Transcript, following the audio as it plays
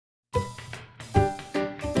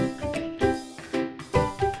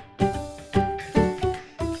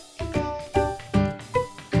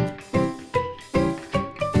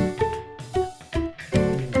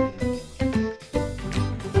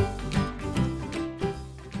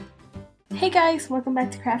Hey guys, welcome back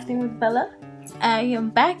to Crafting with Bella. I am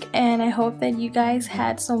back and I hope that you guys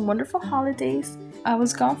had some wonderful holidays. I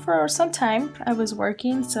was gone for some time. I was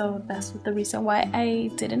working, so that's the reason why I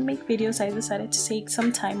didn't make videos. I decided to take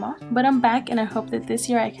some time off. But I'm back and I hope that this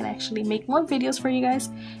year I can actually make more videos for you guys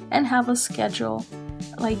and have a schedule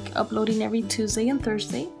like uploading every Tuesday and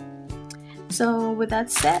Thursday. So with that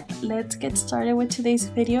said, let's get started with today's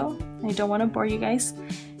video. I don't want to bore you guys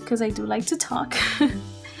because I do like to talk.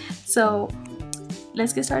 So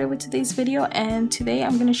let's get started with today's video, and today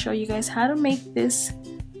I'm going to show you guys how to make this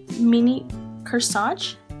mini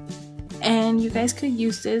corsage, and you guys could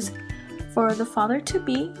use this for the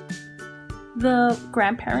father-to-be, the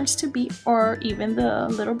grandparents-to-be, or even the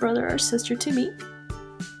little brother or sister-to-be.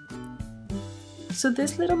 So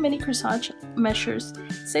this little mini corsage measures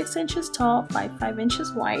 6 inches tall by 5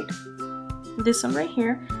 inches wide. This one right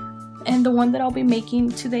here, and the one that I'll be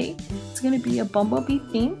making today, it's going to be a bumblebee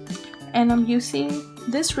theme, and I'm using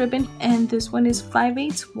this ribbon, and this one is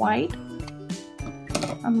 5/8 wide.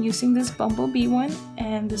 I'm using this bumblebee one,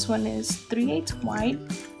 and this one is 3/8 wide,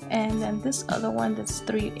 and then this other one that's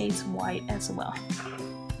 3/8 wide as well.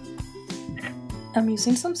 I'm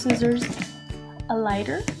using some scissors, a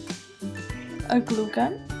lighter, a glue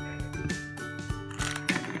gun,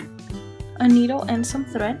 a needle and some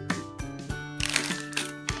thread,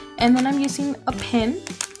 and then I'm using a pin.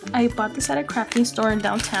 I bought this at a crafting store in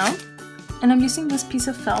downtown, and I'm using this piece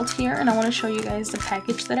of felt here, and I want to show you guys the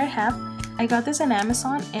package that I have. I got this on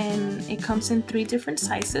Amazon and it comes in 3 different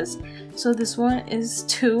sizes. So this one is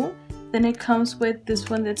 2, then it comes with this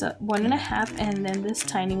one that's a 1.5, and then this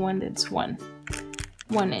tiny one that's 1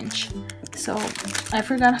 inch. So I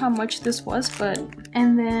forgot how much this was, but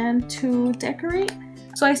and then to decorate,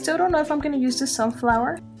 so I still don't know if I'm going to use this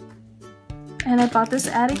sunflower, and I bought this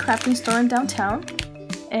at a crafting store in downtown,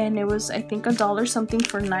 and it was I think $1 something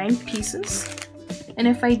for 9 pieces. And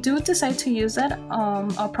if I do decide to use that,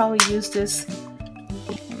 I'll probably use this.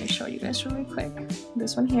 Let me show you guys really quick.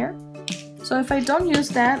 This one here. So if I don't use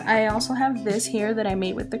that, I also have this here that I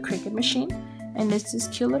made with the Cricut machine, and it's this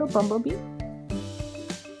cute little bumblebee.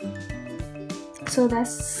 So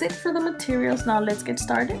that's it for the materials. Now let's get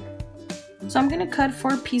started. So I'm gonna cut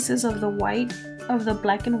 4 pieces of the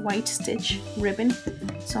black and white stitch ribbon.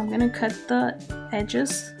 So I'm gonna cut the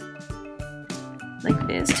edges like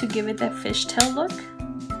this to give it that fishtail look,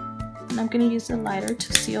 and I'm gonna use the lighter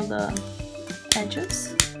to seal the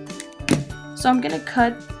edges. So I'm gonna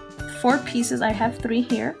cut 4 pieces. I have 3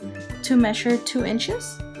 here to measure 2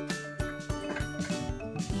 inches.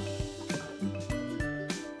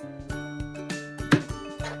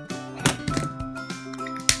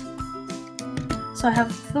 So I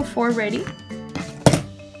have the 4 ready,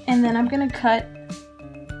 and then I'm gonna cut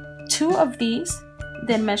 2 of these,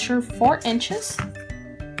 then measure 4 inches.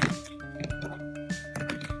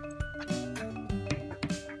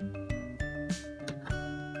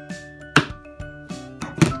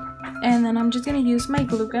 And then I'm just gonna use my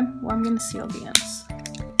glue gun where I'm gonna seal the ends.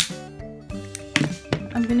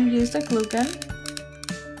 I'm gonna use the glue gun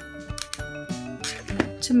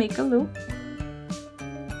to make a loop.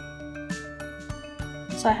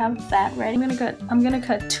 So I have that ready. I'm gonna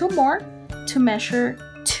cut 2 more to measure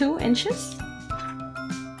 2 inches.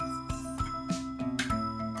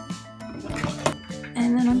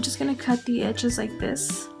 And then I'm just gonna cut the edges like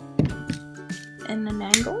this in an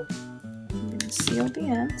angle. I'm gonna seal the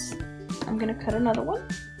ends. I'm gonna cut another one.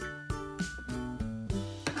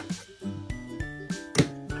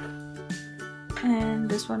 And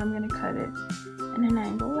this one I'm gonna cut it in an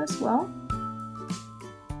angle as well.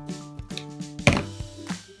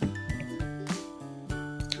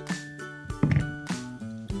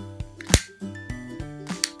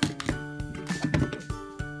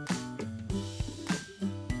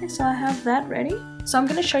 So I have that ready. So I'm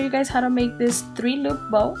going to show you guys how to make this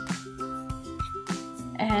 3-loop bow,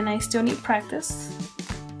 and I still need practice,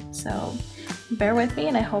 so bear with me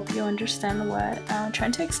and I hope you understand what I'm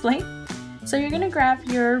trying to explain. So you're going to grab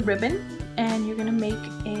your ribbon and you're going to make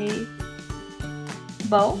a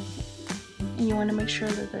bow, and you want to make sure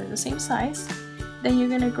that they're the same size. Then you're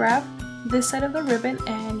going to grab this side of the ribbon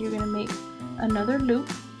and you're going to make another loop,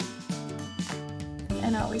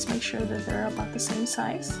 and always make sure that they're about the same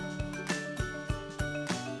size.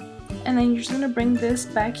 And then you're just going to bring this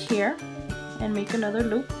back here and make another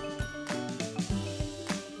loop.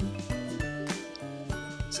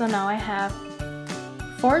 So now I have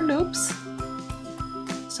 4 loops,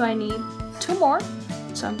 so I need 2 more.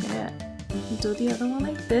 So I'm going to do the other one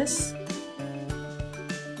like this.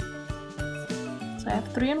 So I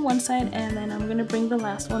have 3 on one side, and then I'm going to bring the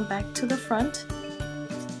last one back to the front.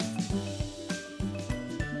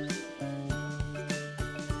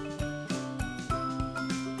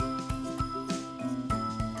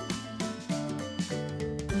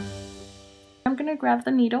 gonna grab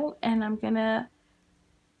the needle and I'm gonna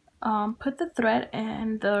put the thread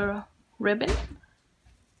and the ribbon.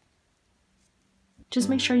 Just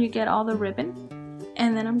make sure you get all the ribbon.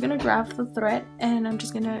 And then I'm gonna grab the thread and I'm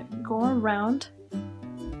just gonna go around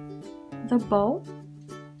the bow.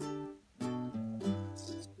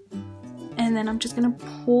 And then I'm just gonna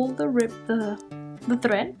pull the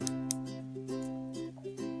thread.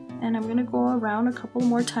 And I'm gonna go around a couple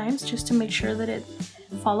more times just to make sure that it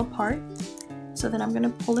fall apart. So then I'm gonna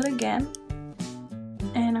pull it again.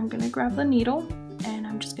 And I'm gonna grab the needle and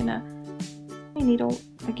I'm just gonna put my needle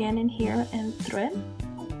again in here and thread.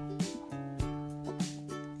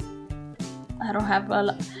 I don't have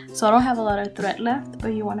a lot of thread left,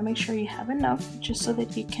 but you want to make sure you have enough just so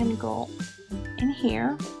that you can go in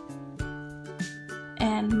here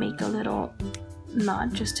and make a little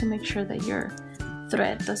knot just to make sure that your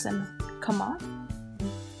thread doesn't come off.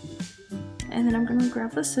 And then I'm gonna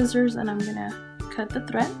grab the scissors and I'm gonna cut the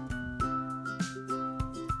thread.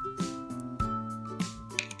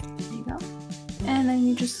 There you go. And then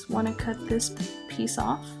you just want to cut this piece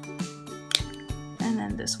off, and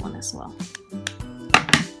then this one as well.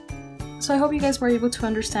 So I hope you guys were able to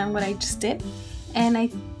understand what I just did, and I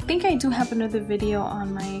think I do have another video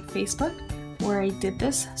on my Facebook where I did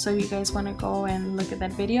this, so if you guys want to go and look at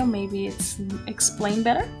that video, maybe it's explained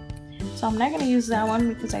better. So I'm not going to use that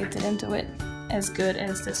one because I didn't do it as good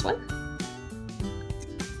as this one.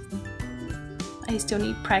 I still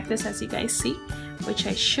need practice, as you guys see, which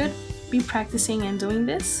I should be practicing and doing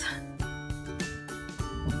this.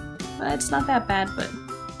 But it's not that bad, but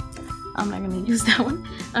I'm not going to use that one.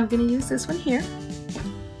 I'm going to use this one here.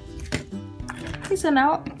 Okay, so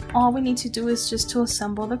now all we need to do is just to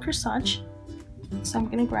assemble the corsage. So I'm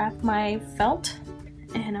going to grab my felt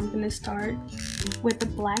and I'm going to start with the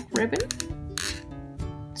black ribbon.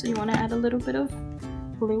 So you want to add a little bit of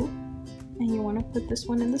glue and you want to put this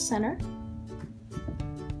one in the center.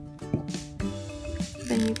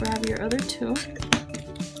 Then you grab your other two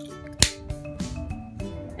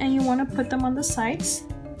and you want to put them on the sides.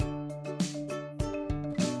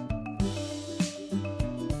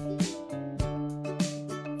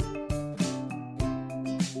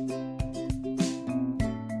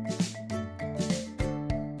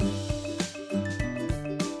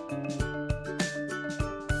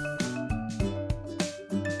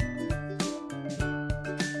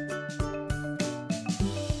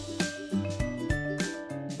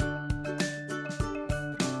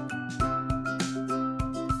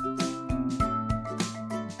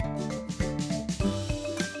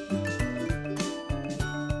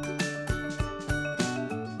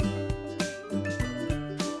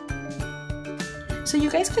 So you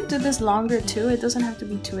guys could do this longer too. It doesn't have to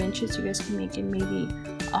be 2 inches. You guys can make it maybe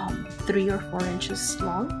 3 or 4 inches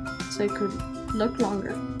long. So it could look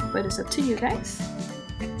longer, but it's up to you guys.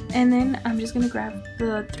 And then I'm just gonna grab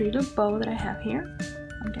the 3-loop bow that I have here.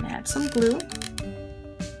 I'm gonna add some glue.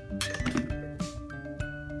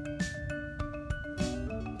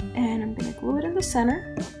 And I'm gonna glue it in the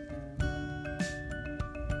center.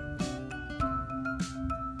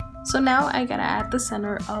 So now I gotta add the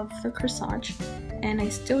center of the corsage, and I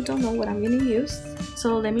still don't know what I'm gonna use.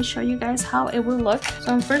 So let me show you guys how it will look.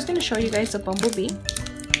 So I'm first gonna show you guys the bumblebee.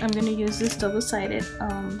 I'm gonna use this double-sided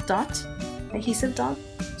adhesive dot,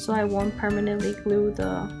 so I won't permanently glue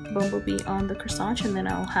the bumblebee on the corsage and then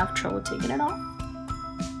I'll have trouble taking it off.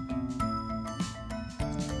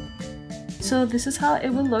 So this is how it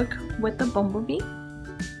will look with the bumblebee.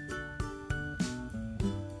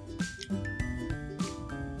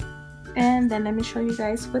 And then let me show you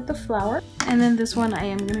guys with the flower. And then this one I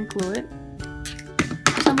am gonna glue it.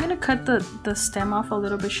 So I'm gonna cut the stem off a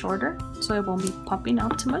little bit shorter so it won't be popping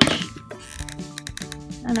out too much.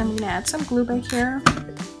 And I'm gonna add some glue back here.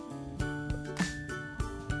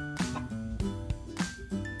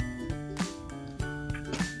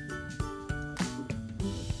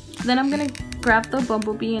 Then I'm gonna grab the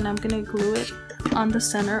bumblebee and I'm gonna glue it on the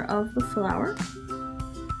center of the flower.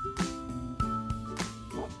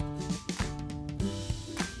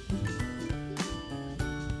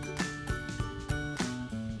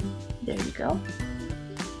 There you go.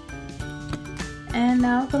 And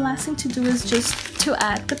now the last thing to do is just to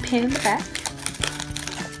add the pin in the back.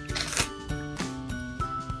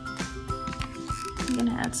 I'm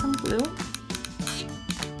gonna add some glue.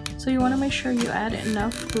 So you want to make sure you add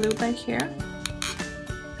enough glue back here.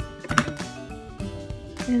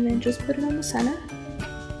 And then just put it on the center.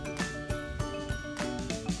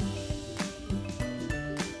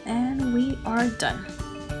 And we are done.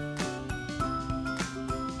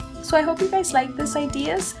 So I hope you guys like these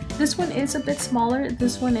ideas. This one is a bit smaller.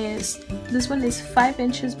 This one is 5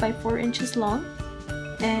 inches by 4 inches long,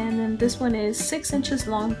 and then this one is 6 inches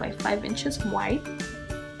long by 5 inches wide.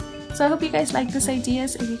 So I hope you guys like these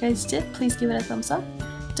ideas. If you guys did, please give it a thumbs up.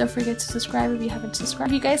 Don't forget to subscribe if you haven't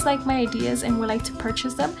subscribed. If you guys like my ideas and would like to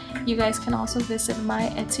purchase them, you guys can also visit my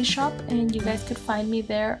Etsy shop, and you guys could find me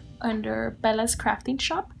there under Bella's Crafting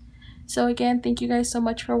Shop. So again, thank you guys so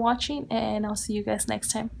much for watching, and I'll see you guys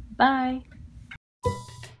next time. Bye!